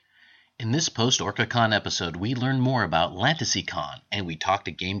In this post-OrcaCon episode, we learn more about LantasyCon, and we talk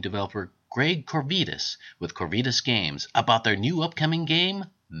to game developer Greg Corvitas with Corvitas Games about their new upcoming game,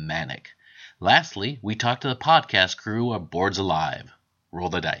 Manic. Lastly, we talk to the podcast crew of Boards Alive. Roll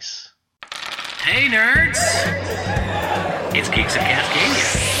the dice. Hey, nerds! It's Geeks of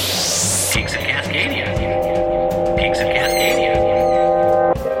Cascadia. Geeks of Cascadia. Geeks of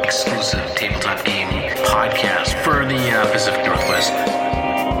Cascadia. Exclusive tabletop game podcast for the Pacific Northwest.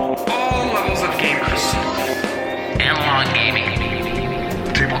 All levels of gamers. Analog gaming.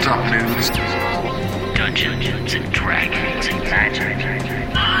 Tabletop news. Dungeons and Dragons and magic.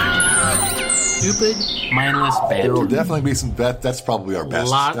 Stupid, mindless banter. There will definitely be some. That's probably our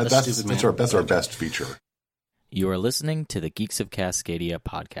best. That's our best feature. You are listening to the Geeks of Cascadia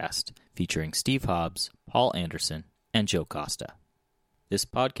podcast, featuring Steve Hobbs, Paul Anderson, and Joe Costa. This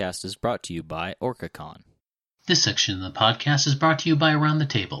podcast is brought to you by OrcaCon. This section of the podcast is brought to you by Around the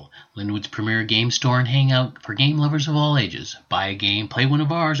Table, Linwood's premier game store and hangout for game lovers of all ages. Buy a game, play one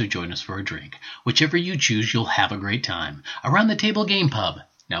of ours, or join us for a drink. Whichever you choose, you'll have a great time. Around the Table Game Pub.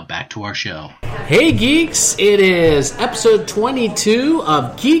 Now back to our show. Hey geeks, it is episode 22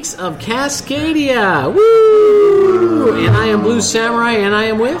 of Geeks of Cascadia. Woo! And I am Blue Samurai, and I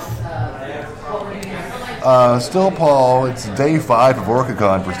am with... Still Paul, it's day 5 of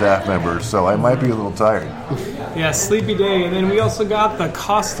OrcaCon for staff members, so I might be a little tired. Yeah, sleepy day. And then we also got the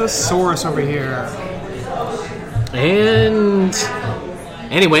Costasaurus over here. And...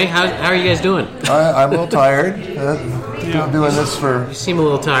 Anyway, how are you guys doing? I'm a little tired. Doing this for... You seem a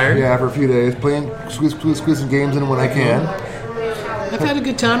little tired. Yeah, for a few days. Squeezing games in when I can. I've had a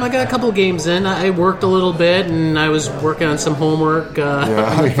good time. I got a couple of games in. I worked a little bit, and I was working on some homework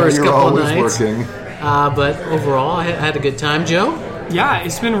the first you're couple of always nights. Working. But overall, I had a good time. Joe? Yeah,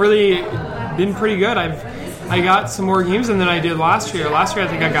 it's been pretty good. I got some more games in than I did last year. Last year, I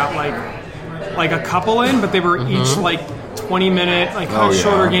think I got like a couple in, but they were each like 20-minute,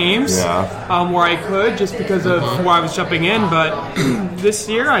 shorter games where I could, just because of where I was jumping in. But this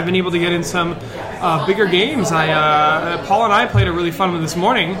year, I've been able to get in some bigger games. Paul and I played a really fun one this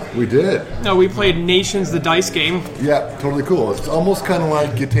morning. We did. No, we played Nations, the dice game. Yeah, totally cool. It's almost kind of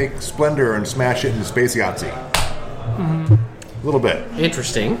like you take Splendor and smash it into Space Yahtzee. Mm-hmm. A little bit.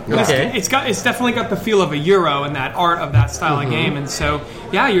 Interesting. Yeah. Okay. It's definitely got the feel of a Euro and that art of that style of game, and so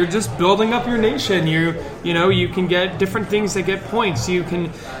you're just building up your nation. You can get different things that get points. You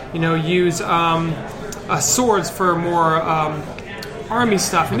can use swords for more army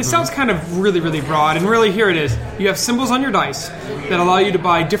stuff, and it sounds kind of really, really broad. And really, here it is. You have symbols on your dice that allow you to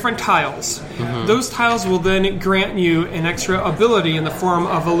buy different tiles. Those tiles will then grant you an extra ability in the form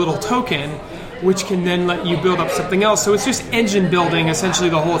of a little token, which can then let you build up something else. So it's just engine building essentially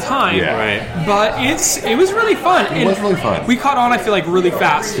the whole time. Yeah, right. But it was really fun. It was really fun. We caught on, I feel like, really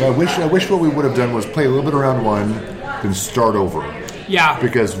fast. Yeah, I wish what we would have done was play a little bit of round 1, then start over. Yeah.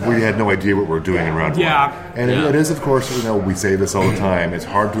 Because we had no idea what we were doing in round 1. Yeah. And it is, of course, we say this all the time, it's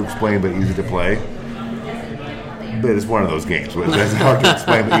hard to explain but easy to play. But it's one of those games. It's hard to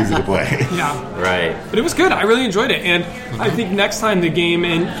explain but easy to play. Yeah. Right. But it was good. I really enjoyed it. And I think next time the game,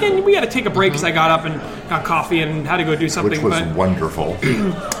 and we had to take a break because I got up and got coffee and had to go do something. Which was wonderful.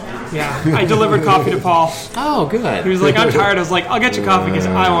 Yeah. I delivered coffee to Paul. Oh, good. He was like, I'm tired. I was like, I'll get you coffee because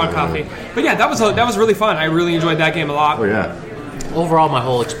I want coffee. But yeah, that was really fun. I really enjoyed that game a lot. Oh, yeah. Overall, my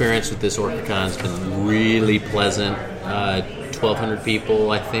whole experience with this OrcaCon has been really pleasant. 1,200 people,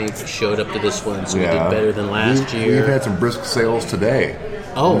 I think, showed up to this one, so we did better than last year. We've had some brisk sales today.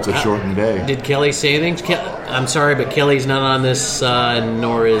 Oh, it's a shortened day. Did Kelly say anything? I'm sorry, but Kelly's not on this,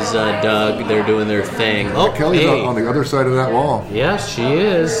 nor is Doug. They're doing their thing. Oh, Kelly's on the other side of that wall. Yes, she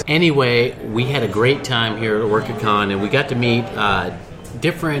is. Anyway, we had a great time here at OrcaCon, and we got to meet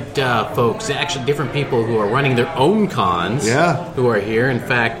different folks, actually different people who are running their own cons. Yeah. Who are here. In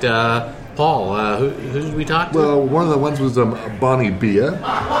fact, Paul, who did we talk to? Well, one of the ones was Bonnie Bia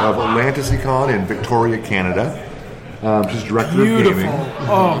of LantasyCon in Victoria, Canada. She's director of gaming.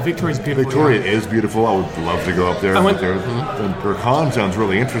 Oh, Victoria's beautiful. Victoria is beautiful. I would love to go up there. And her con sounds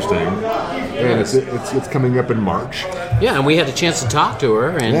really interesting. And it's coming up in March. Yeah, and we had a chance to talk to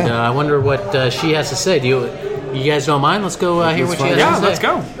her, and I wonder what she has to say. Do you guys don't mind? Let's go hear what she has to say. Yeah, let's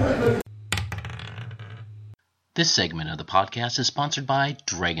go. This segment of the podcast is sponsored by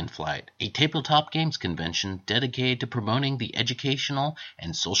Dragonflight, a tabletop games convention dedicated to promoting the educational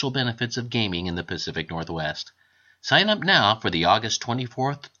and social benefits of gaming in the Pacific Northwest. Sign up now for the August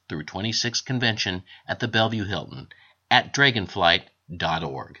 24th through 26th convention at the Bellevue Hilton at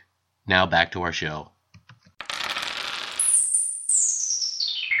dragonflight.org. Now back to our show.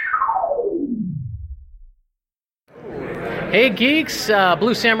 Hey, geeks.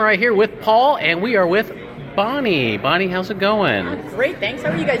 Blue Samurai here with Paul, and we are with Bonnie. Bonnie, how's it going? Great, thanks.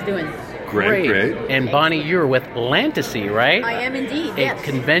 How are you guys doing? Great. And Bonnie, you're with Lantasy, right? I am indeed, A yes.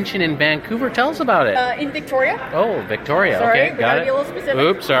 convention in Vancouver. Tell us about it. In Victoria, Oh, Victoria. Sorry, Okay, we got gotta it. be a little specific.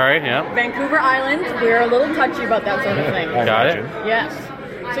 Oops, sorry. Yeah, Vancouver Island. We're a little touchy about that sort of thing. got it. Yes.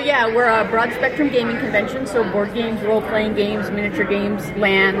 So yeah, we're a broad spectrum gaming convention, so board games, role-playing games, miniature games,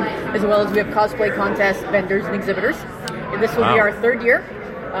 LAN, as well as we have cosplay contests, vendors, and exhibitors. And this will be Wow. our third year.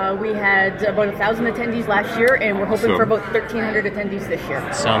 We had about 1,000 attendees last year, and we're hoping Awesome. for about 1,300 attendees this year.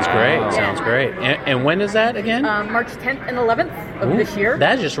 Sounds great. Sounds great. And when is that again? March 10th and 11th of this year.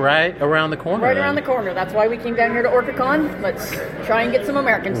 That's just right around the corner. Right then. around the corner. That's why we came down here to OrcaCon. Let's try and get some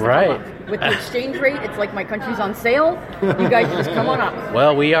Americans to Right. come up. With the exchange rate, it's like my country's on sale. You guys just come on up.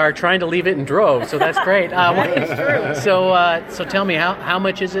 Well, we are trying to leave it in droves, so that's great. It's true. So tell me, how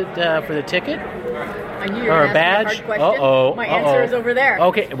much is it for the ticket? I knew you were Or a going to ask me badge? a hard question. Uh-oh. My answer is over there.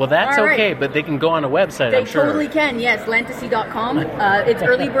 Okay, well that's All right. okay, but they can go on a website, They I'm sure. totally can, yes. Lantasy.com. It's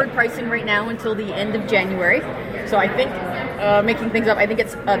early bird pricing right now until the end of January. So I think, making things up, I think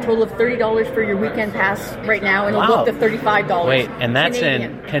it's a total of $30 for your weekend pass right now, and it'll go Wow. up to $35. Wait, and that's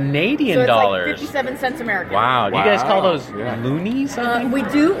Canadian. in Canadian so it's dollars. like 57 cents American. Wow, do you guys call Wow. those Yeah. loonies? I think? We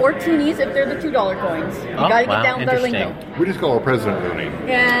do, or toonies if they're the $2 coins. You Oh, gotta wow, get down with our interesting. lingo. We just call our president Looney.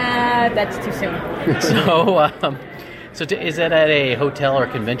 Yeah, that's too soon. So is that at a hotel or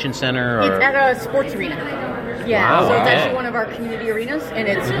convention center? Or? It's at a sports arena. Yeah, Wow, so it's okay. actually one of our community arenas, and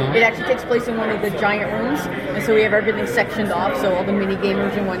it actually takes place in one of the giant rooms, and so we have everything sectioned off. So all the mini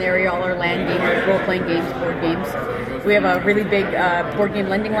gamers in one area, all our LAN gamers, role playing games, board games. We have a really big board game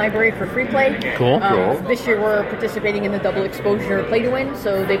lending library for free play. Cool. Cool. This year we're participating in the double exposure play to win,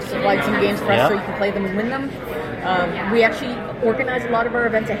 so they've supplied some games for us Yeah. so you can play them and win them. We actually organize a lot of our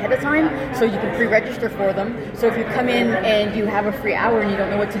events ahead of time, so you can pre-register for them. So if you come in and you have a free hour and you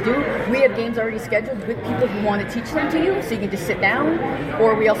don't know what to do, we have games already scheduled with people who want to teach them to you, so you can just sit down.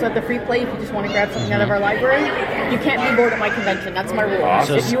 Or we also have the free play if you just want to grab something out of our library. You can't be bored at my convention. That's my rule.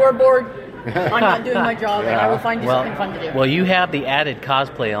 Awesome. If you are bored, I'm not doing my job, and I will find you Well, something fun to do. well, you have the added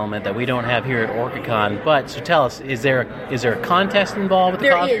cosplay element that we don't have here at OrcaCon. But so tell us, is there a contest involved with the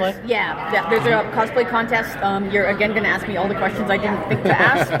There cosplay? is, yeah. There's a cosplay contest. You're again going to ask me all the questions I didn't think to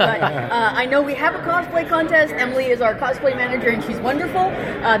ask, but I know we have a cosplay contest. Emily is our cosplay manager, and she's wonderful.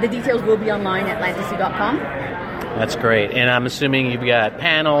 The details will be online at lantasy.com. That's great. And I'm assuming you've got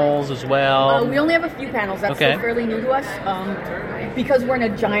panels as well. We only have a few panels. That's Okay. still fairly new to us. Because we're in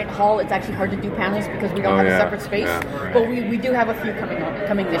a giant hall, it's actually hard to do panels because we don't Oh, have yeah. a separate space. Yeah. But we do have a few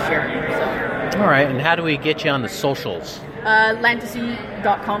coming this year. So. All right. And how do we get you on the socials?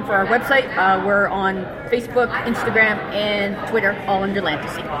 Lantasy.com for our website. We're on Facebook, Instagram, and Twitter, all under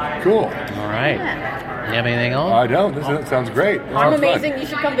Lantasy. Cool. All right. Yeah. You have anything else? I don't. That sounds great. I'm Sounds amazing. fun. You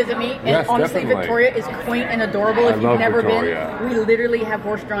should come visit me. And Yes, honestly, definitely. Victoria is quaint and adorable. I If you've love never Victoria. been, we literally have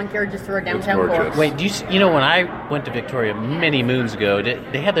horse-drawn carriages through our downtown core. gorgeous. Wait, you know when I went to Victoria many moons ago,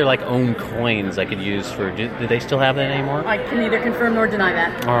 they had their like own coins I could use for. Do they still have that anymore? I can neither confirm nor deny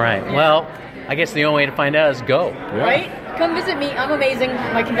that. All right. Yeah. Well, I guess the only way to find out is go. Yeah. Right? Come visit me. I'm amazing.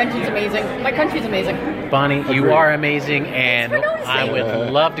 My convention's amazing. My country's amazing. Bonnie, you Agreed. are amazing, and Thanks for noticing. I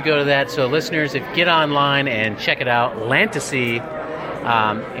would love to go to that. So, listeners, if get online and check it out, Lantasy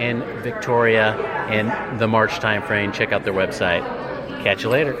in Victoria in the March timeframe. Check out their website. Catch you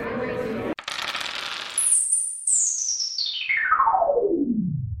later.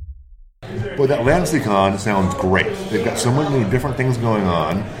 Well, that LantasyCon sounds great. They've got so many different things going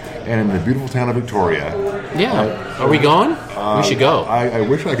on, and in the beautiful town of Victoria. Yeah. Are we going? We should go. I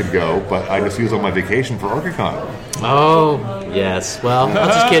wish I could go, but I just used all my vacation for OrcaCon. Oh, yes. Well, I'll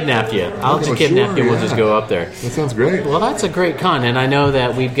just kidnap you. I'll just Oh, kidnap sure, you. We'll yeah. just go up there. That sounds great. Well, that's a great con, and I know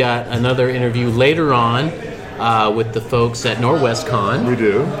that we've got another interview later on with the folks at Norwest Con. We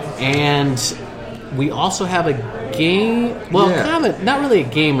do. And we also have a game, well, Yeah. kind of not really a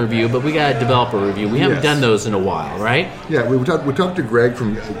game review, but we got a developer review. We haven't Yes. done those in a while, right? Yeah, we talked to Greg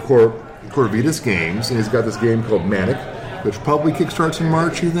from Corvitas Games, and he's got this game called Manic, which probably kickstarts in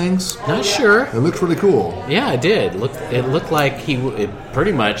March, he thinks. Not sure. It looks really cool. Yeah, it did. It looked like it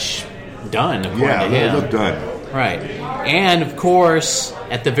pretty much done, according Yeah, to it him. looked done. Right. And, of course,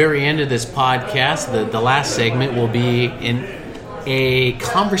 at the very end of this podcast, the last segment will be in a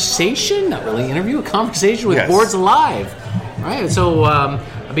conversation, not really interview, a conversation with Yes. Boards Alive. Right. So I'll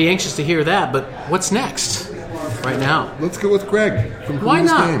be anxious to hear that. But what's next right now? Let's go with Greg from Why Corvitas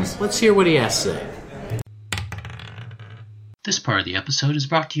not? Games. Let's hear what he has to say. This part of the episode is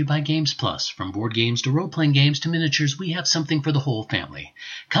brought to you by Games Plus. From board games to role-playing games to miniatures, we have something for the whole family.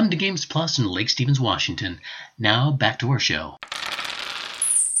 Come to Games Plus in Lake Stevens, Washington. Now, back to our show.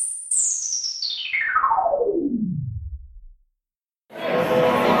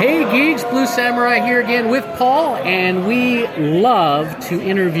 Hey geeks, Blue Samurai here again with Paul, and we love to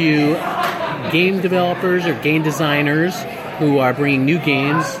interview game developers or game designers who are bringing new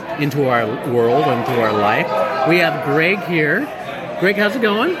games into our world, into our life. We have Greg here. Greg, how's it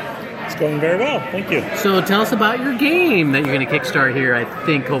going? It's going very well, thank you. So tell us about your game that you're going to kickstart here, I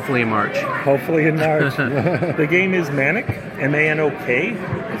think, hopefully in March. Hopefully in March. The game is Manok, M-A-N-O-K,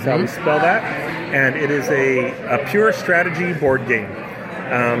 is how we spell that, and it is a pure strategy board game.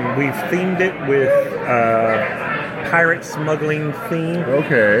 We've themed it with pirate smuggling theme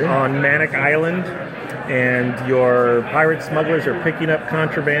on Manok Island, and your pirate smugglers are picking up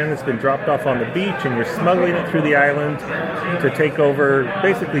contraband that's been dropped off on the beach, and you're smuggling it through the island to take over,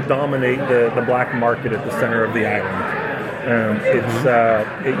 basically dominate the black market at the center of the island.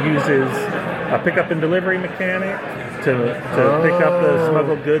 It uses a pickup and delivery mechanic to pick up the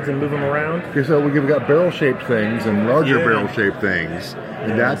smuggled goods and move them around. Okay, so we've got barrel-shaped things and larger barrel-shaped things,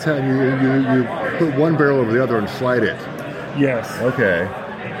 and that's how you put one barrel over the other and slide it. Yes. Okay.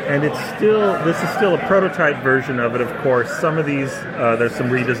 And this is still a prototype version of it, of course. Some of these, there's some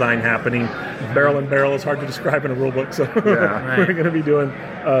redesign happening. Barrel and barrel is hard to describe in a rulebook, so we're going to be doing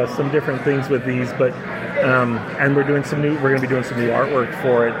some different things with these. But and we're going to be doing some new artwork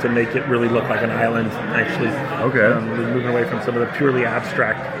for it to make it really look like an island. Actually, we're moving away from some of the purely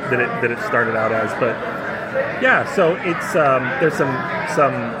abstract that it started out as, but. Yeah, so it's there's some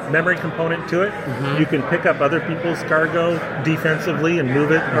memory component to it. Mm-hmm. You can pick up other people's cargo defensively and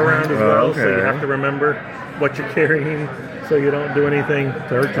move it around as well. So you have to remember what you're carrying, so you don't do anything to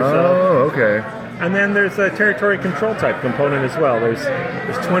hurt yourself. Oh, okay. And then there's a territory control type component as well. There's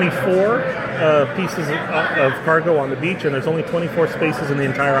 24 pieces of cargo on the beach, and there's only 24 spaces in the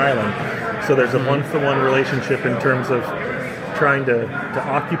entire island. So there's a one-for-one relationship in terms of trying to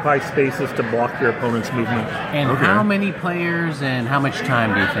occupy spaces to block your opponent's movement. And how many players and how much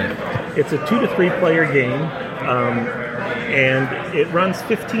time do you think? It's a 2 to 3 player game, and it runs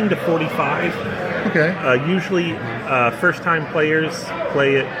 15 to 45. Okay. Usually, first-time players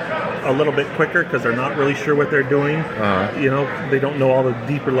play it a little bit quicker because they're not really sure what they're doing. You know, they don't know all the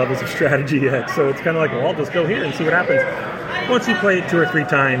deeper levels of strategy yet. So it's kind of like, well, I'll just go here and see what happens. Once you play it 2 or 3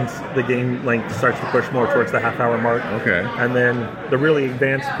 times, the game length starts to push more towards the half-hour mark. Okay. And then the really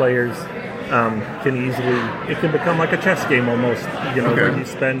advanced players it can become like a chess game almost, where you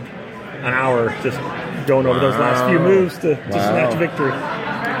spend an hour just going over those last few moves to snatch victory.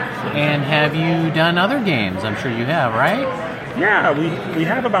 And have you done other games? I'm sure you have, right? Yeah, we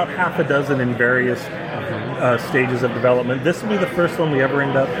have about half a dozen in various stages of development. This will be the first one we ever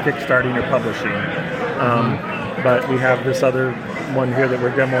end up kickstarting or publishing. But we have this other one here that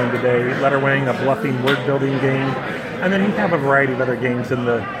we're demoing today, Letterwang, a bluffing word-building game. And then we have a variety of other games in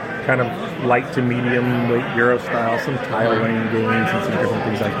the kind of light to medium weight Euro style, some tile-laying games and some different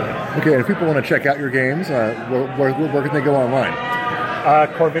things like that. Okay, and if people want to check out your games, where can they go online?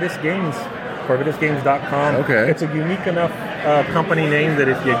 Corvitas Games, corvitasgames.com. Okay. It's a unique enough company name that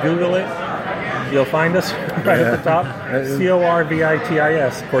if you Google it, you'll find us right at the top.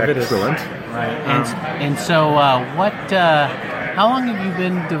 Corvitis, Corvitas. Excellent. Right. And so how long have you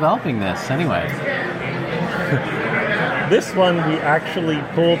been developing this anyway? This one we actually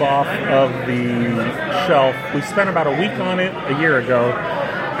pulled off of the shelf. We spent about a week on it a year ago,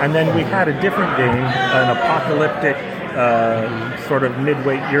 and then we had a different game, an apocalyptic sort of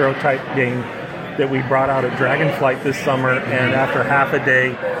mid-weight Euro-type game that we brought out at Dragonflight this summer, and after half a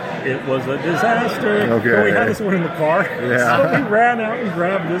day, it was a disaster. Okay. So we had this one in the car, so we ran out and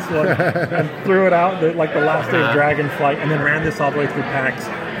grabbed this one and threw it out the last day of Dragonflight, and then ran this all the way through PAX.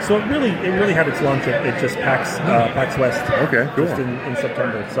 So it really had its launch at just PAX West. Okay, cool. Just in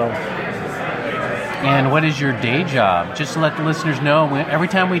September. So. And what is your day job? Just to let the listeners know, every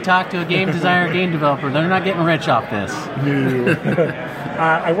time we talk to a game designer or game developer, they're not getting rich off this. No.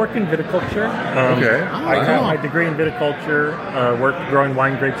 I work in viticulture. I got my degree in viticulture, worked growing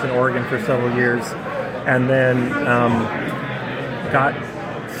wine grapes in Oregon for several years, and then got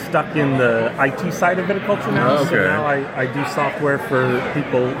stuck in the IT side of viticulture now. Okay. So now I do software for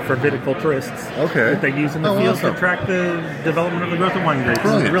people, for viticulturists, that they use in the field to track the development of the growth of wine grapes.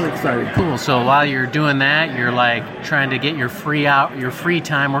 It's really exciting. Cool. So while you're doing that, you're like trying to get your free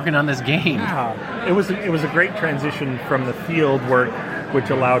time working on this game. Yeah. It was a great transition from the field work, which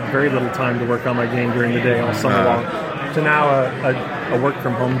allowed very little time to work on my game during the day all summer long, to now a work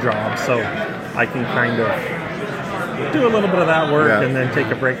from home job. So I can kind of do a little bit of that work Yeah. and then take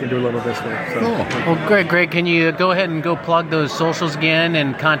a break and do a little of this work. So. Well, Greg, can you go ahead and go plug those socials again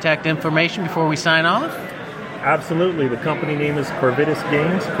and contact information before we sign off? Absolutely. The company name is Corvitas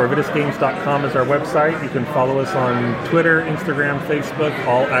Games. CorvitasGames.com is our website. You can follow us on Twitter, Instagram, Facebook,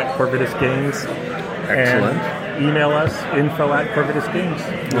 all at Corvitas Games. Excellent. And email us,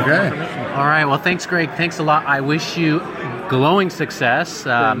 info@CorvitasGames. Okay. All right. Well, thanks, Greg. Thanks a lot. I wish you glowing success.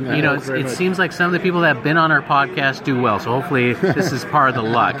 It seems like some of the people that have been on our podcast do well. So hopefully this is part of the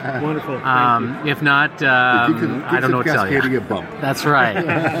luck. Wonderful. If not, I don't know what to tell you. Cascadia bump. That's right.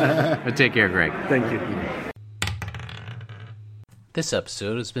 But take care, Greg. Thank you. This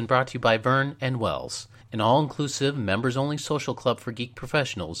episode has been brought to you by Vern and Wells, an all-inclusive, members-only social club for geek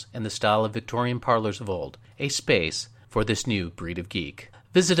professionals in the style of Victorian parlors of old, a space for this new breed of geek.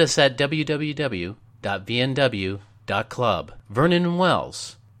 Visit us at www.vnw.club. Vernon and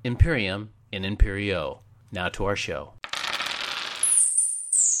Wells, Imperium in Imperio. Now to our show.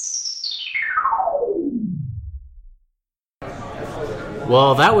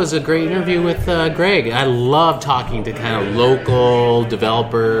 Well, that was a great interview with Greg. I love talking to kind of local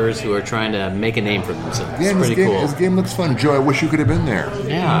developers who are trying to make a name for themselves. Yeah, It's pretty cool. This game looks fun. Joe, I wish you could have been there.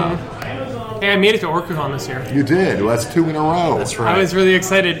 Yeah, Hey, I made it to OrcaCon this year. You did. Well, that's 2 in a row. that's right. I was really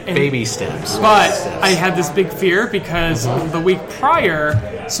excited. And Baby steps. But I had this big fear because the week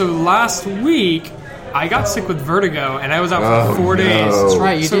prior, so last week, I got sick with vertigo and I was out for 4 days. That's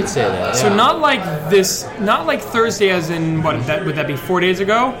right, you So- did say that. So yeah. not like this, not like Thursday as in, would that be 4 days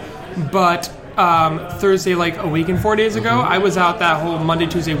ago? But Thursday like a week and 4 days ago, I was out that whole Monday,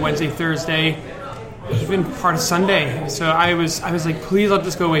 Tuesday, Wednesday, Thursday, even part of Sunday. So I was like, please let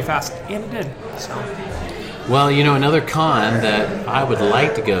this go away fast. And it did. So Well, another con that I would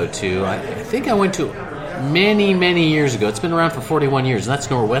like to go to, I think I went to many, many years ago. It's been around for 41 years, and that's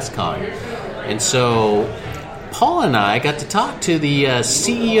NorwestCon. And so Paul and I got to talk to the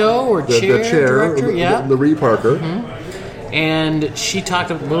CEO or The chair, director, Laree Parker. and she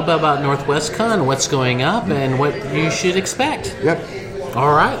talked a little bit about NorthwestCon, what's going up, and what you should expect. Yep.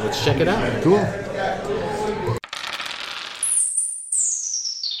 All right, let's check it out. Cool.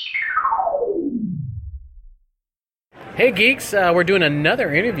 Hey, geeks. We're doing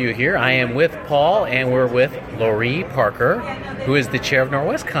another interview here. I am with Paul, and we're with Laree Parker, who is the chair of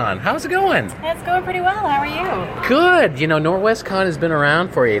NorwestCon. How's it going? It's going pretty well. How are you? Good. NorwestCon has been around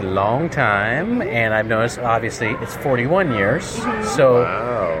for a long time, and I've noticed, obviously, it's 41 years. So,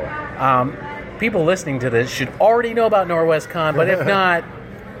 people listening to this should already know about NorwestCon, but if not,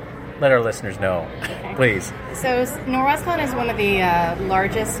 let our listeners know, please. So NorwestCon is one of the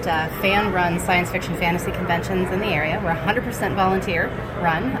largest fan-run science fiction fantasy conventions in the area. We're 100%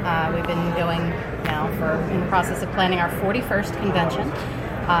 volunteer-run. We've been going now in the process of planning our 41st convention.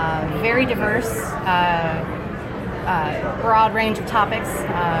 Very diverse, broad range of topics,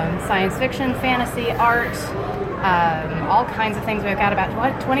 science fiction, fantasy, art, all kinds of things. We've got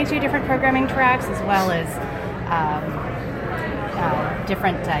about 22 different programming tracks, as well as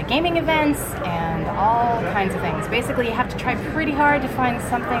different gaming events and all kinds of things. Basically, you have to try pretty hard to find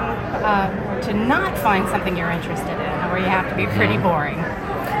something, or to not find something you're interested in, or you have to be pretty boring.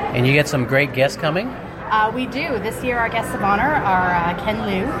 And you get some great guests coming? We do. This year, our guests of honor are Ken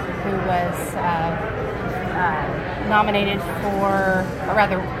Liu, who was nominated for, or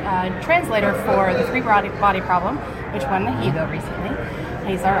rather, translator for The Three-Body Problem, which won the Hugo recently.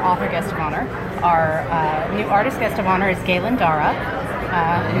 He's our author guest of honor. Our new artist guest of honor is Galen Dara,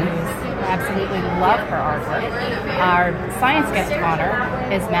 who's absolutely love her artwork. Our science guest of honor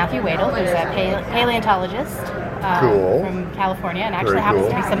is Matthew Wadle, who's a paleontologist from California, and actually happens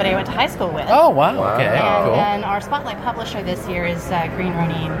to be somebody I went to high school with. Oh, wow. Okay, And cool. then our spotlight publisher this year is Green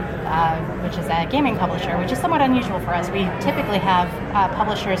Ronin, which is a gaming publisher, which is somewhat unusual for us. We typically have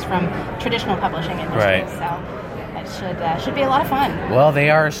publishers from traditional publishing industries, Right. so it should be a lot of fun. Well, they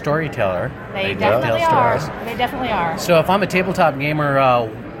are a storyteller. They tell definitely are. stories. They definitely are. So if I'm a tabletop gamer,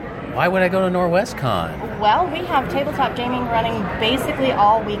 why would I go to NorwestCon? Well, we have tabletop gaming running basically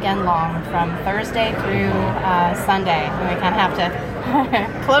all weekend long, from Thursday through Sunday. And we kind of have to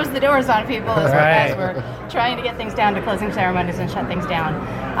close the doors on people as we're trying to get things down to closing ceremonies and shut things down.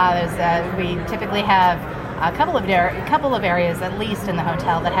 We typically have a couple of areas, at least in the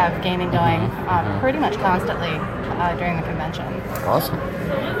hotel, that have gaming going pretty much constantly during the convention. Awesome.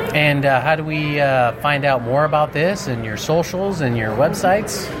 And how do we find out more about this and your socials and your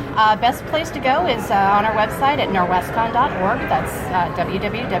websites? Best place to go is on our website at norwestcon.org. That's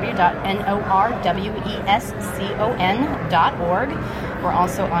www.norwescon.org. We're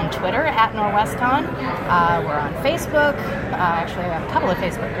also on Twitter at NorwestCon. We're on Facebook. Actually, we have a couple of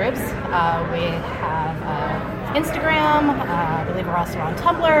Facebook groups. We have Instagram. I believe we're also on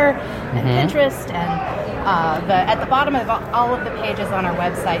Tumblr and Pinterest. And at the bottom of all of the pages on our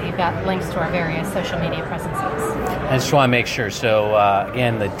website, you've got links to our various social media presences. I just want to make sure. So,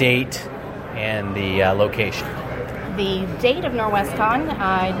 again, the date and the location. The date of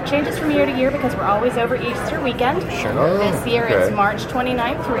NorwestCon changes from year to year because we're always over Easter weekend. Sure. This year it's March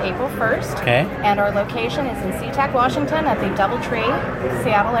 29th through April 1st. Okay. And our location is in SeaTac, Washington at the Doubletree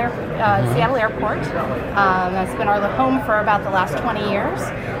Seattle Airport. That's been our home for about the last 20 years.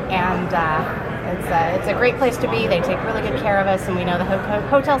 And it's a great place to be. They take really good care of us, and we know the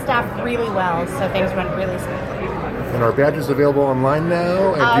hotel staff really well, so things run really smoothly. And are badges available online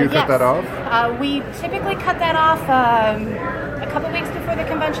now? And do you cut that off? We typically cut that off a couple weeks before the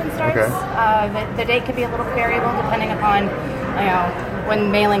convention starts. Okay. The date could be a little variable depending upon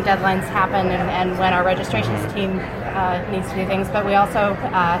when mailing deadlines happen and when our registrations team needs to do things. But we also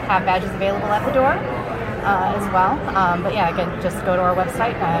have badges available at the door as well. But yeah, again, just go to our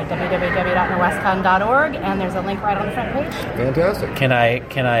website, www.norwestcon.org, and there's a link right on the front page. Fantastic. Can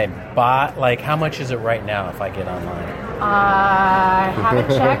I buy, like, how much is it right now if I get online? I haven't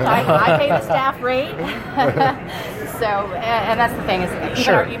checked. I pay the staff rate. So, and that's the thing, is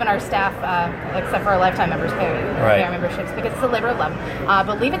even our staff, except for our lifetime members, pay our memberships because it's a labor of love. I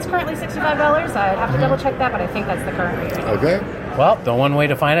believe it's currently $65. I'd have to double check that, but I think that's the current rate. Okay. Well, the one way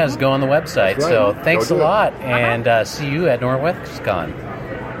to find out is go on the website. Right. So thanks a lot, Uh-huh. and see you at NorwestCon.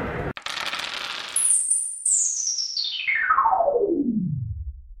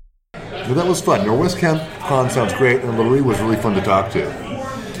 Well, that was fun. NorwestCon sounds great, and Larry was really fun to talk to.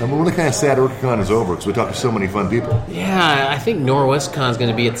 I'm really kind of sad OrcaCon is over because we talked to so many fun people. Yeah, I think NorwestCon is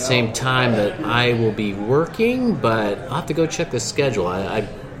going to be at the same time that I will be working, but I'll have to go check the schedule. I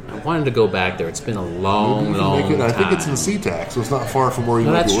wanted to go back there. It's been a long time. I think it's in SeaTac, so it's not far from where you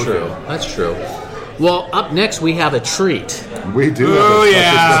might be working. That's true. Well, up next we have a treat. We do. Oh,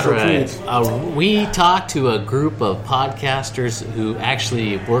 yeah. That's right. We talked to a group of podcasters who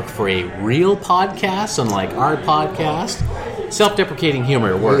actually work for a real podcast, unlike our podcast. Self-deprecating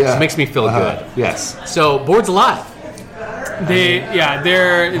humor works. Yeah. It makes me feel good. Yes. So, Boards Alive.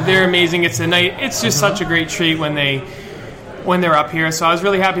 They're amazing. It's just such a great treat when they're up here. So I was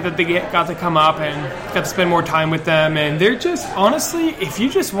really happy that they got to come up and got to spend more time with them. And they're just, honestly, if you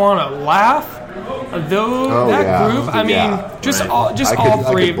just want to laugh, group, I mean, all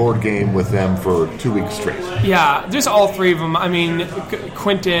three. I could board game with them for 2 weeks straight. Yeah, just all three of them. I mean,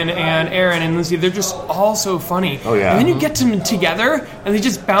 Quentin and Aaron and Lindsay, they're just all so funny. Oh, yeah. And then you get them together, and they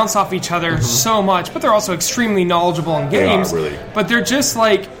just bounce off each other so much. But they're also extremely knowledgeable in games. They are, really. But they're just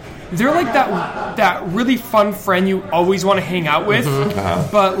like... They're like that really fun friend you always want to hang out with,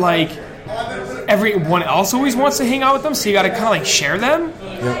 but like everyone else always wants to hang out with them, so you got to kind of like share them.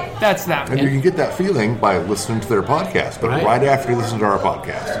 Yep. That's them. And you can get that feeling by listening to their podcast, but right after you listen to our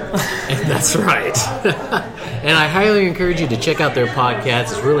podcast. That's right. And I highly encourage you to check out their podcast.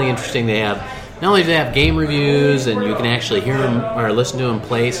 It's really interesting. They have not only do they have game reviews, and you can actually hear them or listen to them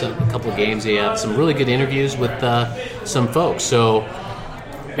play a couple of games. They have some really good interviews with some folks. So.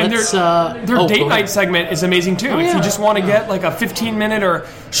 And their date night segment is amazing too. If you just want to get like a 15-minute or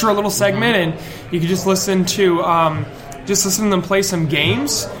short little segment, and you can just listen to them play some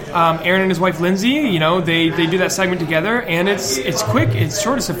games. Aaron and his wife Lindsay, they do that segment together, and it's quick, it's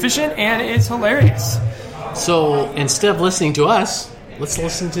short, it's efficient, and it's hilarious. So instead of listening to us, let's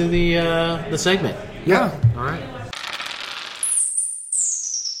listen to the segment. Yeah. All right.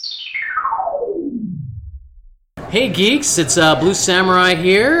 Hey geeks, it's Blue Samurai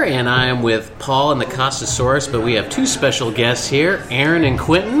here, and I am with Paul and the Costosaurus, but we have two special guests here, Aaron and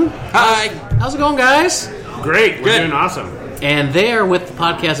Quentin. Hi. How's it going, guys? Great. We're doing awesome. And they are with the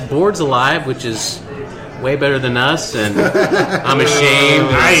podcast Boards Alive, which is way better than us, and I'm ashamed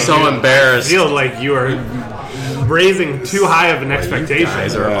and so embarrassed. I feel like you are raising too high of an expectation. You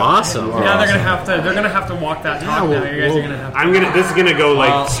guys are awesome. Yeah, they're gonna have to walk that talk now. You guys are gonna have to. This is gonna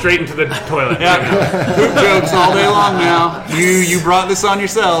go straight into the toilet. Poop jokes all day long now. You brought this on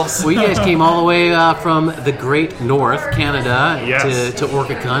yourselves. Well, you guys came all the way from the Great North, Canada, Yes. to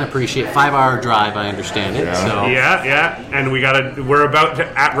OrcaCon. Appreciate 5-hour drive. I understand it. Yeah. So Yeah, and we're about to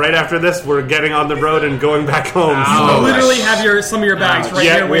right after this. We're getting on the road and going back home. You literally have some of your bags right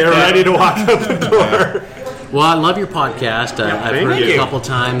here. We are ready to walk out the door. Well, I love your podcast. I've heard it a couple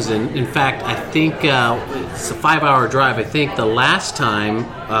times, and in fact, I think it's a 5-hour drive. I think the last time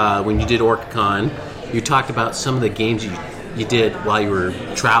when you did OrcaCon, you talked about some of the games you you did while you were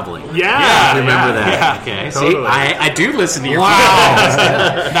traveling. Yeah, I remember that. yeah. Okay, Totally. see, I do listen to your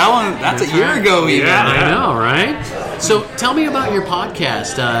Wow. That's a year ago even. Yeah. I know, right? So tell me about your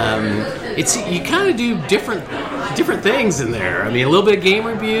podcast. It's you kind of do different things in there. I mean, a little bit of game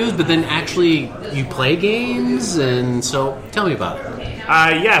reviews, but then actually you play games, and so tell me about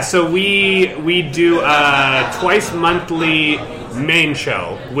it. So we do a twice monthly main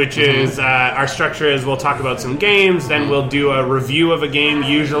show, which is our structure is we'll talk about some games, then we'll do a review of a game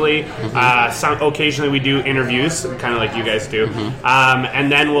usually. Occasionally we do interviews, kind of like you guys do,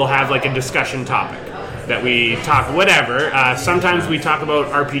 and then we'll have like a discussion topic that we talk whatever. Sometimes we talk about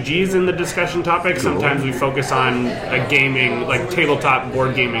RPGs in the discussion topic. Sometimes we focus on a gaming, like tabletop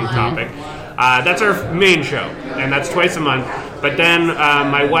board gaming topic. That's our main show, and that's twice a month. But then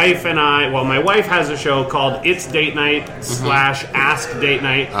my wife and my wife has a show called It's Date Night / Ask Date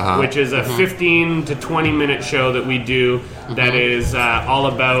Night, which is a 15 to 20 minute show that we do that is all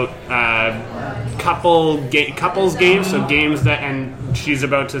about couples games, so games that, and she's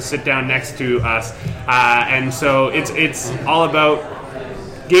about to sit down next to us, and so it's all about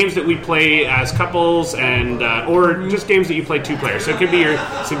games that we play as couples, and or just games that you play 2 players. So it could be your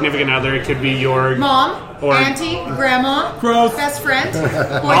significant other, it could be your mom, or auntie, grandma, best friend,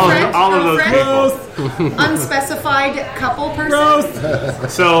 boyfriend, all of those girlfriend, unspecified couple person.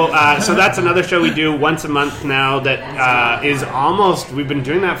 So that's another show we do once a month now. That is we've been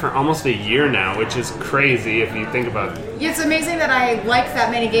doing that for almost a year now, which is crazy if you think about it. It's amazing that I like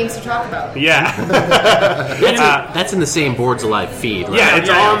that many games to talk about. Yeah. That's in the same Boards Alive feed, right? Yeah, it's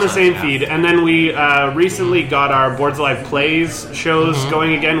all on the same feed. And then we recently got our Boards Alive Plays shows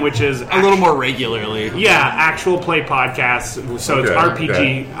going again, which is a little more regularly. Yeah, actual play podcasts. So it's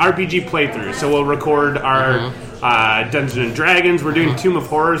RPG playthroughs. So we'll record our Dungeons and Dragons. We're doing Tomb of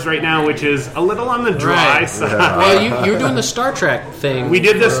Horrors right now, which is a little on the dry side. Yeah. Well, you were doing the Star Trek thing. We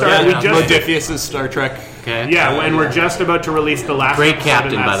did the Star. We just Modiphius' Star Trek. Okay. Yeah, and we're just about to release the last. Great episode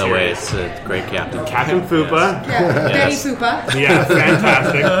captain, in that by the way. series. It's a great captain. Captain Fupa. Yeah, Betty Fupa. Yeah,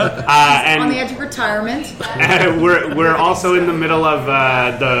 fantastic. On the edge of retirement. We're also in the middle of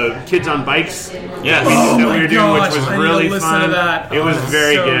the Kids on Bikes. Yes. That we were doing, which was I need really to listen fun. to that. It was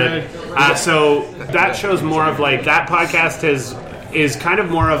very so good. So that show's more of like that podcast is kind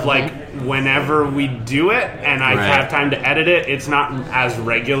of more of like whenever we do it and I have time to edit it, it's not as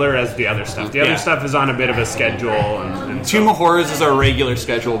regular as the other stuff. The other stuff is on a bit of a schedule. And Tomb of Horrors is our regular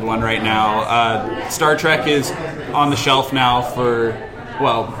scheduled one right now. Star Trek is on the shelf now for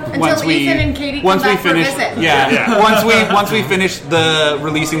until Ethan and Katie come back for a visit. Yeah. Once we finish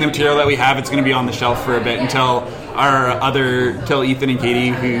releasing the material that we have, it's going to be on the shelf for a bit until Ethan and Katie,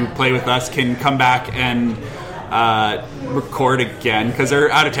 who play with us, can come back and record again, because they're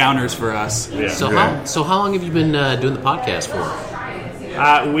out of towners for us. Yeah. So how long have you been doing the podcast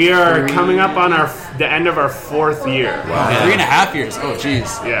for? We are coming up on the end of our 4th year. Wow. Yeah. 3.5 years. Oh,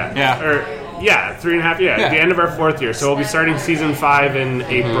 jeez. Yeah, 3.5 years. Yeah. The end of our 4th year. So we'll be starting season 5 in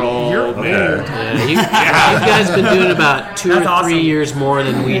April. May. Yeah, you guys have been doing about 2 or 3 years more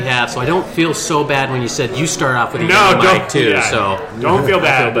than we have, so I don't feel so bad when you said you start off with a young mic too. Yeah, so don't feel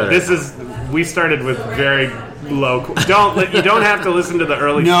bad. We started with very low. You don't have to listen to the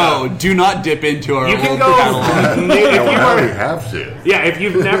early stuff. No, do not dip into our. You can old go. catalog. You have to. Yeah, if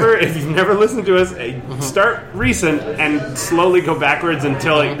you've never listened to us, start recent and slowly go backwards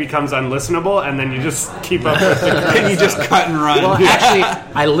until it becomes unlistenable, and then you just keep up with it. And you just cut and run. Well, actually,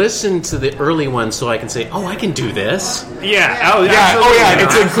 I listened to the early ones so I can say, "Oh, I can do this." Yeah. Oh, yeah. Oh, yeah.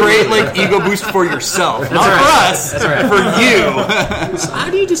 It's a great ego boost for yourself, not for us. That's right. For you. So how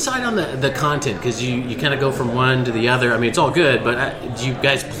do you decide on the content? Because you kind of go from one to the other. I mean, it's all good, but do you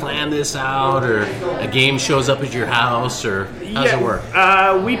guys plan this out, or a game shows up at your house, or how does it work?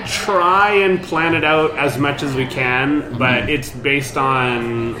 We try and plan it out as much as we can, but it's based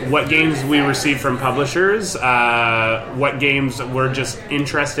on what games we receive from publishers, what games we're just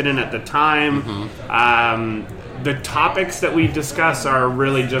interested in at the time. The topics that we discuss are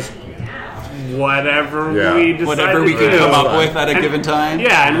really just whatever we decide whatever we can come up with at a given time.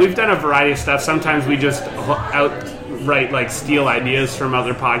 Yeah, and we've done a variety of stuff. Sometimes we just outright steal ideas from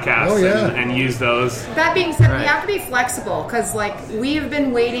other podcasts and use those. That being said, we have to be flexible, because we've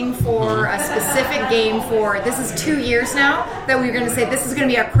been waiting for a specific game for, this is 2 years now, that we were going to say this is going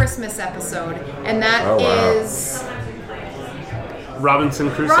to be our Christmas episode, and that is Robinson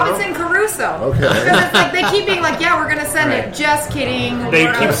Crusoe. Robinson Crusoe. Okay. Because it's like they keep being like, yeah, we're gonna send it. Just kidding. They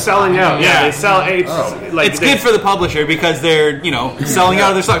We're keep out. selling out. Yeah, they sell. It's good for the publisher because they're selling out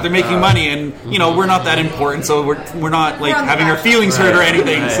of their stock. They're making money, and we're not that important, so we're not like having our feelings hurt or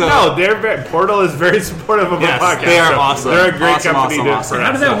anything. So no, Portal is very supportive of the podcast. They are awesome. They're a great company. Awesome.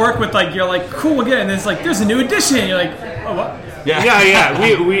 How does that work with you're like cool again? And it's like there's a new edition. You're like, oh what? Yeah.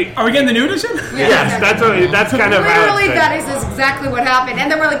 We are we getting the new edition? Yes, that's kind of how literally that is exactly what happened.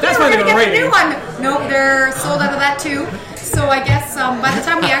 And then we're like, yeah, we're gonna get the new one. Nope, they're sold out of that too. So I guess by the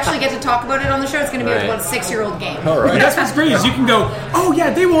time we actually get to talk about it on the show, it's going to be about a 6-year-old game. All right. That's what's great is you can go, oh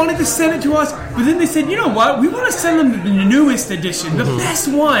yeah, they wanted to send it to us, but then they said, you know what? We want to send them the newest edition, the best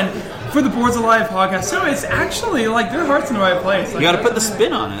one for the Boards Alive podcast. So it's actually like their heart's in the right place. You got to put the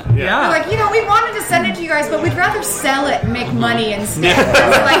spin on it. Yeah. We're like, we wanted to send it to you guys, but we'd rather sell it and make money instead.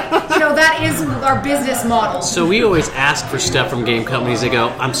 That is our business model. So we always ask for stuff from game companies. They go,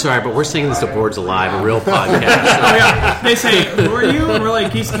 I'm sorry, but we're sending this to Boards Alive, a real podcast. They say, who are you? And we're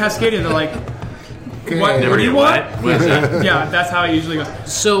like, Geeks of Cascadia. They're like, what do you want? Yeah, that's how it usually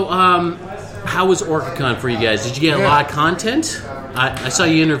goes. So, how was OrcaCon for you guys? Did you get a lot of content? I saw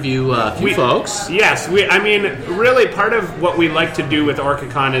you interview a few folks. Yes, really part of what we like to do with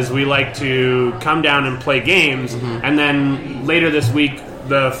OrcaCon is we like to come down and play games, and then later this week,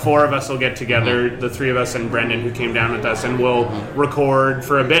 the 4 of us will get together, the 3 of us and Brendan who came down with us, and we'll record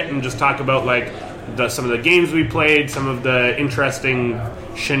for a bit and just talk about some of the games we played, some of the interesting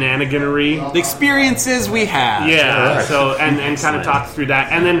shenaniganery, the experiences we had. Yeah, so and kind of talk through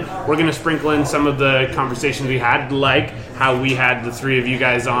that, and then we're going to sprinkle in some of the conversations we had, like how we had the 3 of you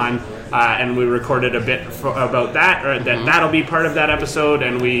guys on, and we recorded a bit about that, or that'll be part of that episode,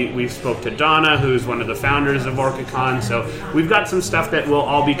 and we spoke to Donna, who's one of the founders of OrcaCon, so we've got some stuff that will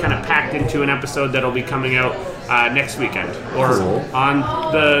all be kind of packed into an episode that'll be coming out next weekend, or on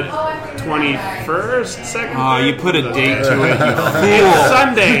the 21st, second. Oh, you put a date to it, you fool. It's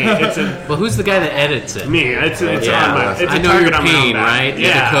Sunday. Well, who's the guy that edits it? Me. It's on my. It's I a know your target on my own pain, back. right?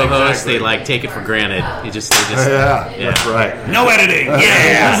 Yeah, the co-host, exactly. they take it for granted. They just that's right. No editing.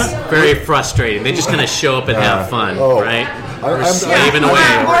 Yes. Very frustrating. They just kind of show up and have fun, right? I'm slaving away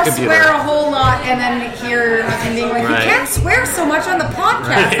on Or our computer. swear a whole lot and then hear nothing being like, you can't swear so much on the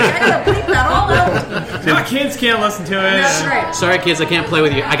podcast. I gotta bleep that all out. My kids can't listen to it. That's right. Sorry, kids, I can't play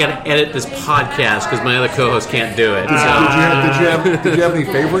with you. I got to edit this podcast because my other co-host can't do it. Did you have any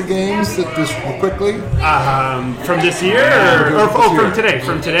favorite games that just quickly? From this year, from today?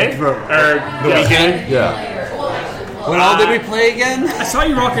 From today, or the weekend? Yeah. What all did we play again? I saw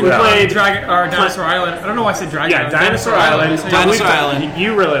you rocking Dinosaur Island. I don't know why I said Dragon. Yeah, Dinosaur Island. Dinosaur Island.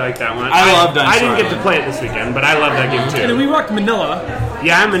 You really like that one. I love Dinosaur I didn't get Island. to play it this weekend, but I love that game And too. then we rocked Manila.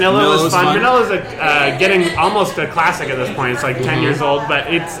 Yeah, Manila was fun. fun. Manila's getting almost a classic at this point. It's like 10 years old,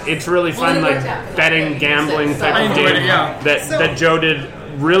 but it's really fun, like betting, gambling type I of enjoyed game it, yeah. that Joe did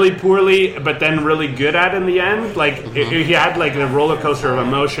really poorly, but then really good at in the end. Like he had like the roller coaster of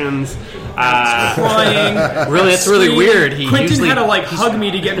emotions. Crying. Really, that's really weird. He Quentin usually had to hug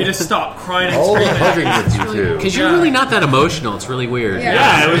me to get me to stop crying and All the screaming. hugging with you too. because you're really not that emotional. It's really weird.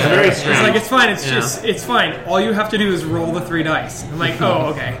 Yeah, it was very strange. It's like, it's fine. It's fine. All you have to do is roll the 3 dice. I'm like, oh,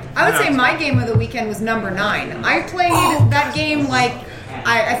 okay. I would say my game of the weekend was number 9. I played that game like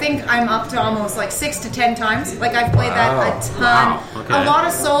I think I'm up to almost like 6 to 10 times. Like I've played that a ton. Wow. Okay. A lot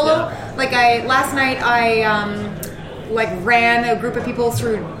of solo. Like last night I ran a group of people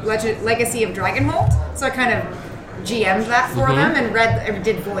through Legacy of Dragonholt. So I kind of GM'd that for them and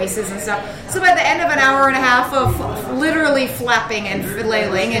did voices and stuff. So by the end of an hour and a half of literally flapping and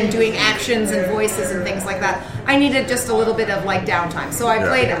flailing and doing actions and voices and things like that, I needed just a little bit of like downtime. So I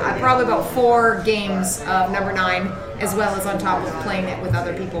played probably about 4 games of number 9, as well as on top of playing it with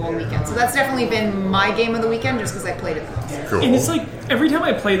other people all weekend. So that's definitely been my game of the weekend, just because I played it the most. Cool. And it's like every time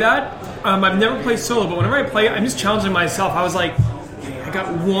I play that, I've never played solo, but whenever I play it, I'm just challenging myself. I was like, I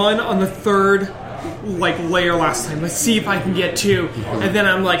got 1 on the 3rd layer last time. Let's see if I can get 2. And then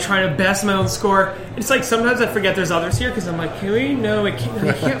I'm like trying to best my own score. It's like sometimes I forget there's others here because I'm like, no, I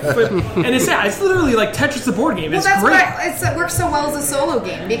can't flip. And it's literally like Tetris the board game. It's well, great. it works so well as a solo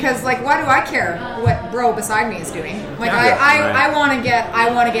game because, like, why do I care what bro beside me is doing? Like, I want to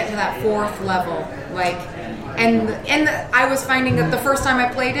get to that 4th level, like, and I was finding that the first time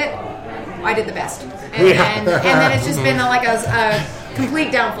I played it, I did the best, and then it's just been like a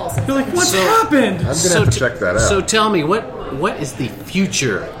complete downfall. You're like, what's happened? I'm gonna have to check that out. So tell me, what is the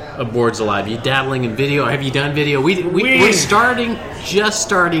future of Boards Alive? Are you dabbling in video? Have you done video? We're just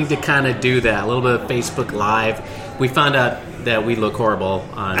starting to kind of do that. A little bit of Facebook Live. we found out that we look horrible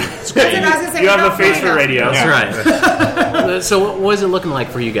on screen. You have a face for radio. That's right. So what is it looking like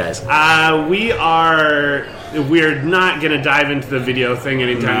for you guys? We're not going to dive into the video thing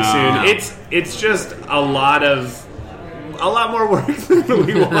anytime soon. It's just a lot more work than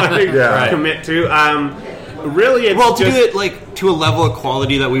we want to commit to. Really, it's to do it like to a level of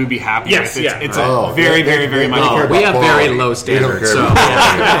quality that we would be happy with. It's very, very, very much. We have very low standards. So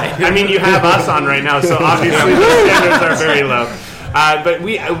I mean, you have us on right now, so obviously the standards are very low. But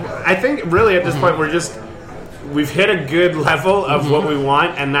I think really at this point we've hit a good level of what we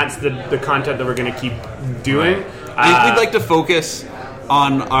want, and that's the content that we're going to keep doing. We'd like to focus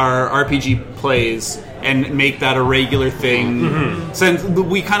on our RPG plays and make that a regular thing. Since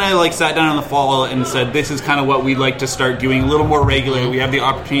we kind of like sat down in the fall and said this is kind of what we'd like to start doing a little more regularly. We have the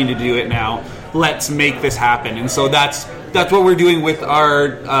opportunity to do it now. Let's make this happen. And so that's what we're doing with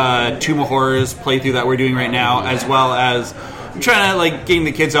our Tomb of Horrors playthrough that we're doing right now, as well as trying to like getting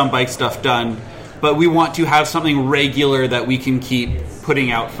the Kids on Bike stuff done. But we want to have something regular that we can keep putting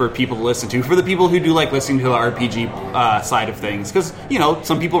out for people to listen to, for the people who do like listening to the RPG side of things. Because,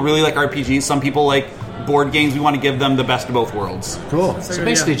 some people really like RPGs, some people like board games. We want to give them the best of both worlds. Cool. So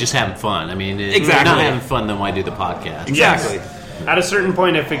basically just having fun. I mean, if exactly. you're not having fun, then why do the podcast? Exactly. Yes. At a certain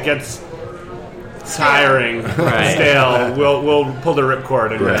point, if it gets tiring, stale, we'll pull the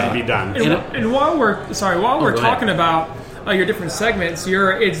ripcord and be done. And while we're talking about your different segments,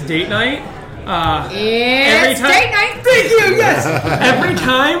 it's date night. It's date night. Thank you. Yes. Every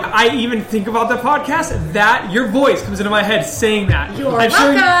time I even think about the podcast, that your voice comes into my head saying that. You're welcome.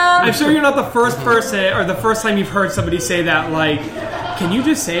 I'm sure you're not the first person or the first time you've heard somebody say that. Like, can you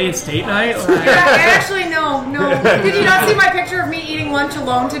just say it's date night? Actually, no. Did you not see my picture of me eating lunch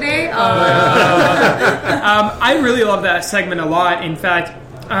alone today? I really love that segment a lot. In fact,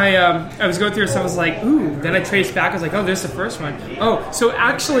 I was going through it, so I was like, ooh. Then I traced back. I was like, oh, there's the first one. Oh, so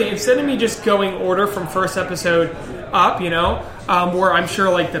actually, instead of me just going order from first episode up, where I'm sure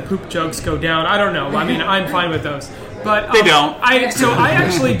like the poop jokes go down. I don't know. I mean, I'm fine with those. But they don't. I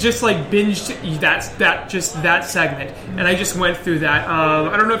actually just like binged that segment, and I just went through that.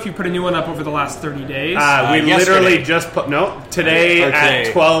 I don't know if you put a new one up over the last 30 days. We literally just put today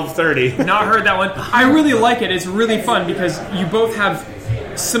at 12:30. Not heard that one. I really like it. It's really fun because you both have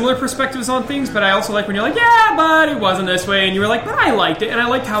similar perspectives on things, but I also like when you're like, yeah, but it wasn't this way, and you were like, but I liked it, and I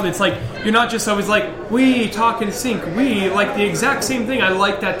liked how it's like you're not just always like we talk in sync, we like the exact same thing. I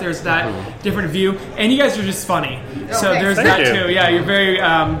like that there's that different view, and you guys are just funny. So there's that too. Yeah, you're very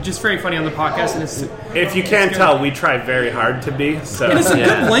just very funny on the podcast, and it's if you can't tell, we try very hard to be. So and it's a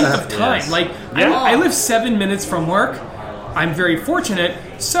good length of time. Yes. Like I live 7 minutes from work. I'm very fortunate,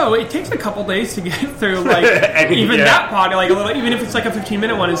 so it takes a couple days to get through, like that pod, like a little, even if it's like a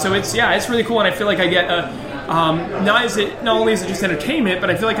 15-minute one. And so it's really cool, and I feel like I get not only is it just entertainment, but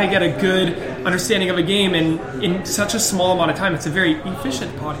I feel like I get a good understanding of a game in such a small amount of time. It's a very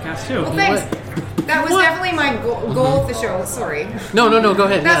efficient podcast too. Well, thanks. That was definitely my goal of the show. Sorry. No, go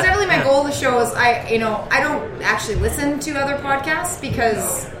ahead. That's definitely my goal of the show. Is I don't actually listen to other podcasts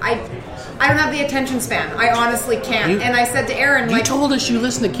because I don't have the attention span. I honestly can't. And I said to Aaron, you told us you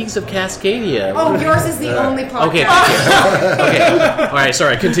listen to Geeks of Cascadia. Oh, yours is the only podcast. Okay. All right.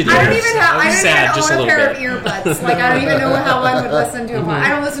 Sorry. Continue. I don't even own a pair of earbuds. Like I don't even know how one would listen to. I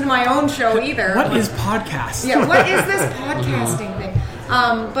don't listen to my own show either. What is podcast? Yeah. What is this podcasting thing?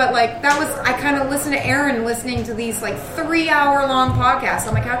 But like that was, I kind of listened to Aaron listening to these like 3-hour long podcasts.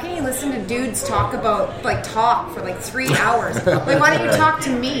 I'm like, how can you listen to dudes talk for like 3 hours? Like, why don't you talk to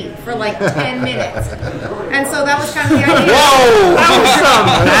me for like 10 minutes? And so that was kind of the idea. Whoa, that was some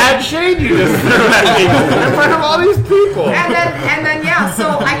bad shade you just threw at me in front of all these people. And then yeah. So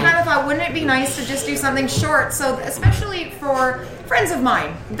I kind of thought, wouldn't it be nice to just do something short? So especially for friends of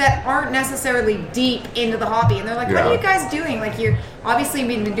mine that aren't necessarily deep into the hobby, and they're like, what are you guys doing? Like, you're obviously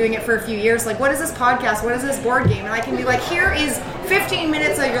been doing it for a few years. Like, what is this podcast? What is this board game? And I can be like, here is 15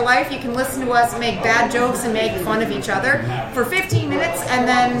 minutes of your life. You can listen to us make bad jokes and make fun of each other for 15 minutes, and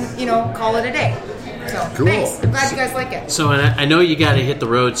then call it a day. So cool. Thanks. I'm glad you guys like it. So I know you got to hit the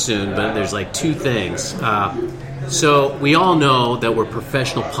road soon, but there's like two things. So we all know that we're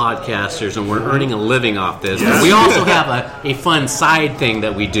professional podcasters and we're earning a living off this. But we also have a fun side thing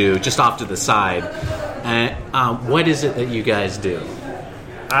that we do just off to the side. What is it that you guys do?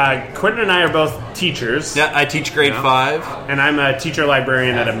 Quentin and I are both teachers. Yeah, I teach grade 5. And I'm a teacher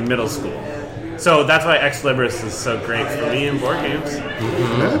librarian at a middle school. So that's why Ex Libris is so great for me in board games.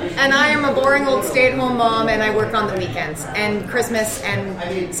 And I am a boring old stay-at-home mom, and I work on the weekends and Christmas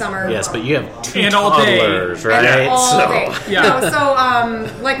and summer. Yes, but you have 2 And all day. toddlers, right? And all day. Yeah. No, so,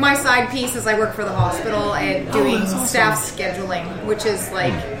 like my side piece is I work for the hospital and doing staff scheduling, which is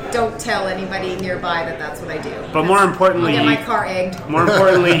like, don't tell anybody nearby that that's what I do. But more importantly, I'll get my car egged. More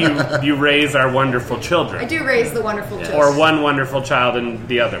importantly, you raise our wonderful children. I do raise the wonderful children. Or one wonderful child and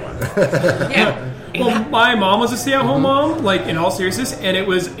the other one. Yeah. Well, my mom was a stay-at-home mom, like in all seriousness, and it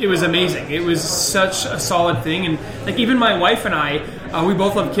was amazing. It was such a solid thing, and like even my wife and I, we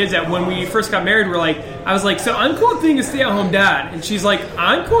both love kids. That when we first got married, I was like, so I'm cool with being a stay-at-home dad, and she's like,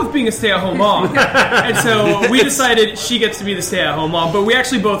 I'm cool with being a stay-at-home mom, and so we decided she gets to be the stay-at-home mom, but we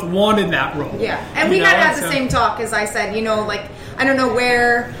actually both wanted that role. Yeah, and we had the same talk as I said. Like I don't know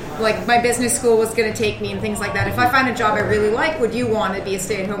where. Like my business school was going to take me and things like that. If I find a job I really like, would you want to be a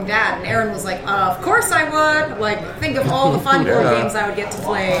stay-at-home dad? And Aaron was like, of course I would. Like, think of all the fun board games I would get to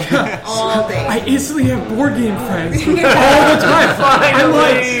play all day. I instantly have board game friends all the time. I'm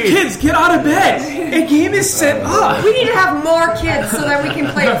like, kids, get out of bed. A game is set up. We need to have more kids so that we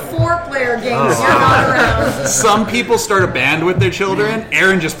can play a 4-player game when you're not around. Some people start a band with their children.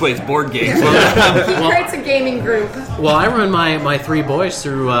 Aaron just plays board games. He creates a gaming group. Well, I run my 3 boys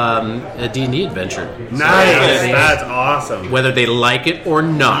through a D&D adventure. Nice. That's awesome. Whether they like it or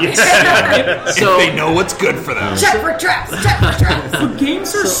not. Yeah. So if they know what's good for them. Check for traps. But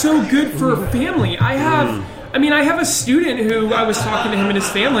games are so good for a family. I have a student who I was talking to him and his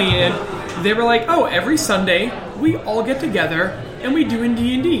family, and they were like, oh, every Sunday we all get together and we do in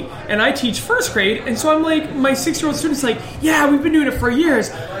D&D. And I teach first grade, and so I'm like, my 6-year-old student's like, yeah, we've been doing it for years.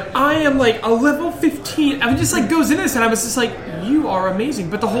 I am like a level 15. I mean, just like goes into this, and I was just like, you are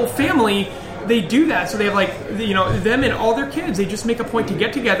amazing. But the whole family, they do that. So they have like, them and all their kids, they just make a point to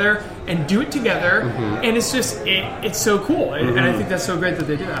get together and do it together. And it's just, it's so cool. And I think that's so great that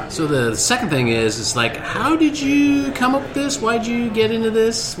they do that. So the second thing is, it's like, how did you come up with this? Why'd you get into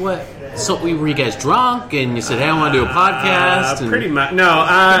this? What? So were you guys drunk and you said, hey, I want to do a podcast? Pretty much. No,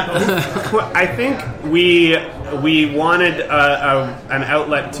 I think we wanted an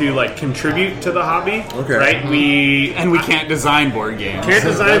outlet to like contribute to the hobby. Okay. Right? We can't design board games. Can't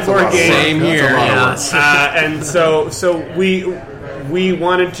design board games. Same here. Yes. And so we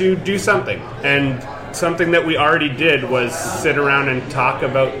wanted to do something, and something that we already did was sit around and talk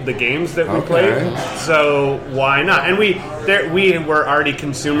about the games that we played. So why not? And we were already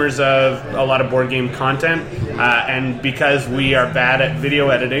consumers of a lot of board game content, and because we are bad at video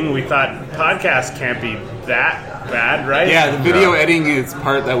editing, we thought podcasts can't be that bad, right? Yeah, the video editing is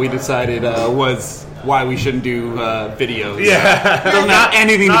part that we decided was why we shouldn't do videos. Yeah. Doesn't have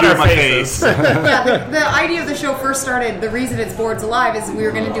anything to do with my face. Yeah, the idea of the show first started, the reason it's Boards Alive is we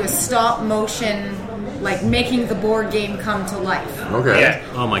were going to do a stop motion, like making the board game come to life. Okay. Yeah.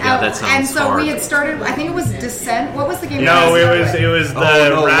 Oh my God, that sounds And so hard. we had started, I think it was Descent. What was the game? No, it was the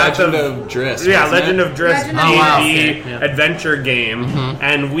Wrath Legend of Driss. Yeah, wasn't Legend it? of Driss Legend of Driss. D&D adventure game,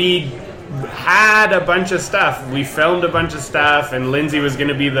 and we had a bunch of stuff. We filmed a bunch of stuff, and Lindsay was going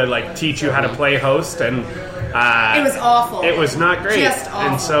to be the like teach you how to play host, and it was awful. It was not great, Just awful.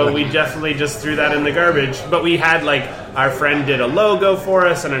 and so we definitely just threw that in the garbage. But we had like our friend did a logo for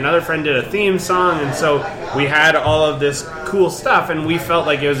us, and another friend did a theme song, and so we had all of this cool stuff, and we felt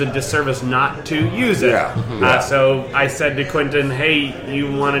like it was a disservice not to use it. So I said to Quentin, "Hey,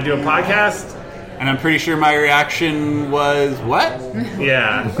 you want to do a podcast?" And I'm pretty sure my reaction was, what?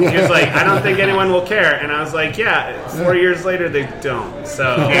 Yeah. He was like, I don't think anyone will care. And I was like, yeah, 4 years later, they don't.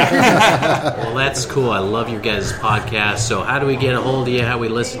 So. Well, that's cool. I love your guys' podcast. So how do we get a hold of you? How do we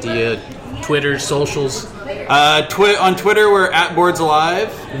listen to you? Twitter, socials? On Twitter, we're at Boards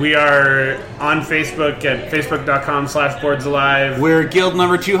Alive. We are on Facebook at facebook.com/boardsalive. We're guild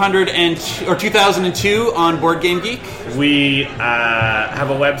number 2002 on Board Game Geek. We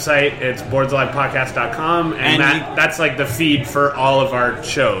have a website. It's boardsalivepodcast.com, and that's like the feed for all of our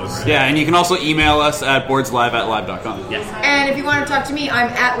shows. Yeah, and you can also email us at boardsalive@live.com. Yes. And if you want to talk to me, I'm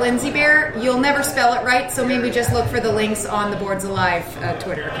at Lindsay Bear. You'll never spell it right, so maybe just look for the links on the Boards Alive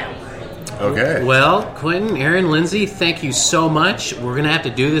Twitter account. Okay. Well, Quentin, Aaron, Lindsay, thank you so much. We're going to have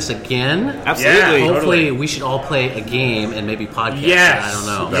to do this again. Absolutely. Yeah, Hopefully, we should all play a game and maybe podcast. Yes. I don't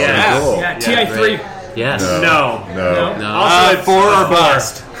know. That would be cool. Yeah, TI3. Yes. No. No. Also, 4 or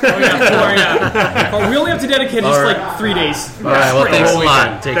bust. Oh, yeah, 4, yeah. But we only have to dedicate this like 3 days. All right, well, thanks a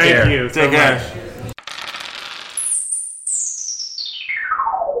lot. Take care. Thank you so much.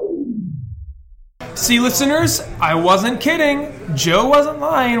 See, listeners, I wasn't kidding. Joe wasn't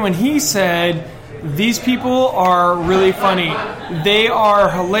lying when he said these people are really funny. They are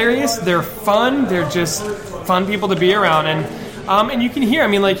hilarious. They're fun. They're just fun people to be around. And you can hear, I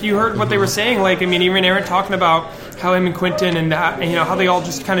mean, like, you heard what they were saying. Like, I mean, even Aaron talking about how him and Quentin and how they all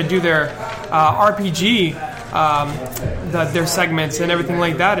just kind of do their RPG, their segments and everything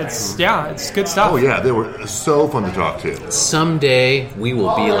like that. It's good stuff. Oh, yeah, they were so fun to talk to. Someday we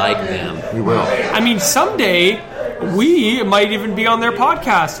will be like them. We will. I mean, someday we might even be on their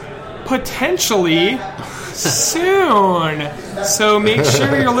podcast. Potentially soon. So make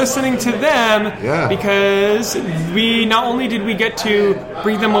sure you're listening to them, because we not only did we get to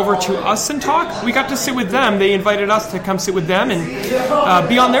bring them over to us and talk, we got to sit with them. They invited us to come sit with them and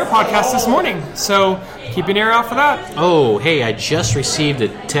be on their podcast this morning. So keep an ear out for that. Oh, hey, I just received a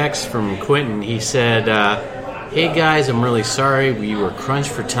text from Quentin. He said, hey guys, I'm really sorry we were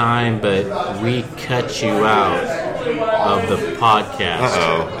crunched for time, but we cut you out of the podcast.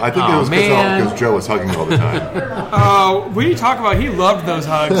 Uh-oh. I think it was because Joe was hugging all the time. What are you talking about? He loved those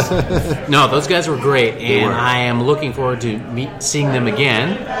hugs. No, those guys were great, and I am looking forward to seeing them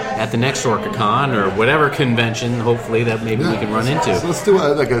again at the next OrcaCon or whatever convention, hopefully, that maybe we can run into. So let's do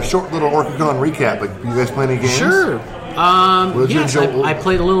a short little OrcaCon recap. Like, you guys play any games? Sure. Yes, I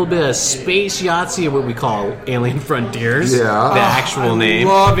played a little bit of Space Yahtzee, what we call Alien Frontiers. Yeah. The actual name.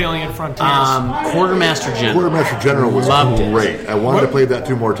 Love Alien Frontiers. Quartermaster General. Quartermaster General was great. I wanted to play that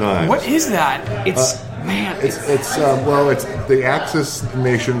 2 more times. What is that? It's it's the Axis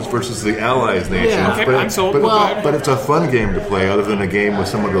nations versus the Allies nations. Yeah. Okay, I'm sold. But it's a fun game to play, other than a game with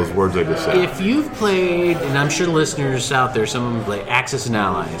some of those words I just said. If you've played, and I'm sure the listeners out there, some of them play Axis and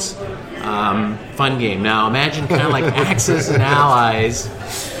Allies. Fun game. Now imagine kind of like Axis and Allies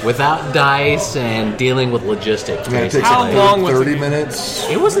without dice and dealing with logistics. Yeah, it takes How long was 30 it? minutes.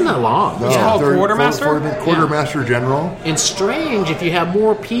 It wasn't that long. It's called Quartermaster? Quartermaster General. And strange, if you have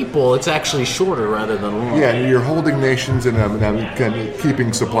more people, it's actually shorter rather than long. Yeah, you're holding nations and kind of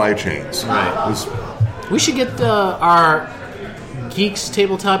keeping supply chains. Right. We should get our Geeks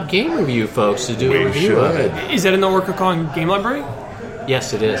Tabletop Game Review folks to do a review of it. Is that in the OrcaCon game library?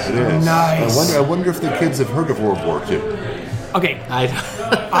 Yes, it is. It is. Nice. I wonder if the kids have heard of World War II. Okay. I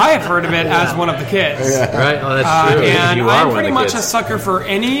have heard of it as one of the kids. Yeah. Right? Oh, that's true. And you I'm pretty much a sucker for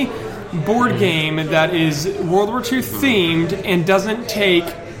any board game that is World War II themed and doesn't take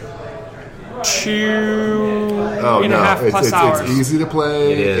 2.5+ hours. It's easy to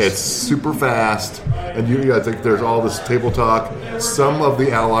play. It is. It's super fast. And I think there's all this table talk. Some of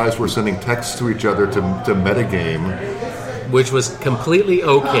the allies were sending texts to each other to metagame. Which was completely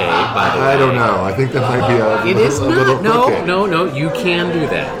okay, by the way. I don't know. I think that might be It is not. Okay. No. You can do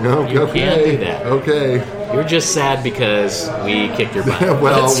that. No, you can do that. Okay. You're just sad because we kicked your butt.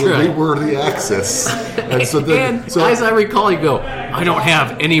 Well, That's right. we were the Axis. And so as I recall, you go, I don't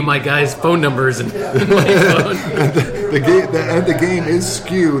have any of my guys' phone numbers in my phone. The game is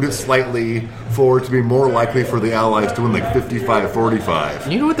skewed slightly for it to be more likely for the Allies to win, like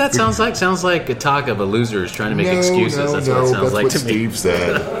 55-45. You know what that sounds like? Sounds like a talk of a losers trying to make excuses. That's what it sounds like to me. Steve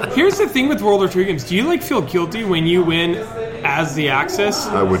said. Here's the thing with World War II games. Do you feel guilty when you win as the Axis?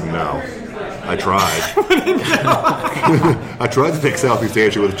 I wouldn't know. I tried. I tried to take Southeast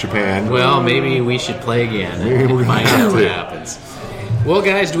Asia with Japan. Well, maybe we should play again and find out what happens. Well,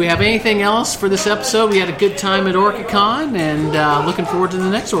 guys, do we have anything else for this episode? We had a good time at OrcaCon, and looking forward to the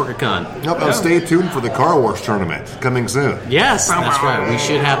next OrcaCon. Nope, stay tuned for the Car Wars tournament coming soon. Yes, that's right. We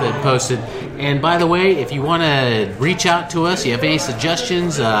should have it posted. And by the way, if you want to reach out to us, you have any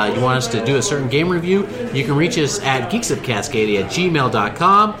suggestions, you want us to do a certain game review, you can reach us at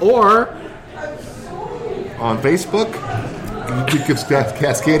geeksofcascadia@gmail.com or on Facebook, Geeks of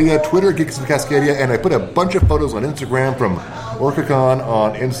Cascadia, Twitter, Geeks of Cascadia, and I put a bunch of photos on Instagram from OrcaCon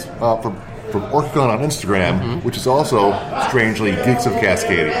on Instagram, which is also strangely Geeks of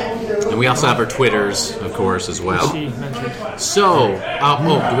Cascadia. And we also have our Twitters, of course, as well. So,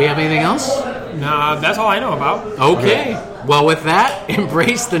 do we have anything else? Nah, that's all I know about. Okay. Well, with that,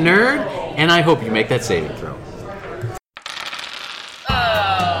 embrace the nerd, and I hope you make that saving throw.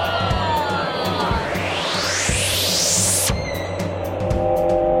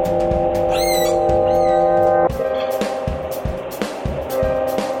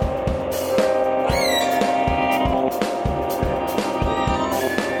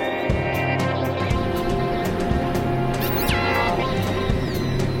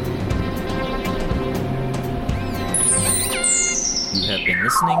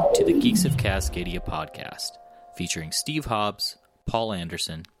 Listening to the Geeks of Cascadia podcast, featuring Steve Hobbs, Paul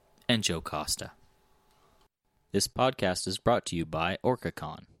Anderson, and Joe Costa. This podcast is brought to you by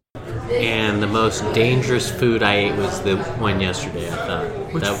OrcaCon. And the most dangerous food I ate was the one yesterday, I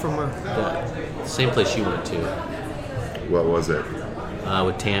thought. Which from where? The same place you went to. What was it?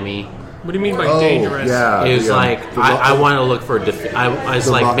 With Tammy. What do you mean by dangerous? Yeah, it was I wanted to look for a I was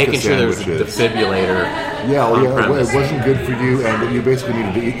like making sure there was a defibrillator. It wasn't good for you, and you basically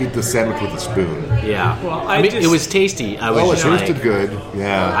needed to eat the sandwich with a spoon. Yeah. Well, I mean, it was tasty. It tasted good.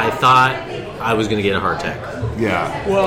 Yeah. I thought I was going to get a heart attack. Yeah. Well,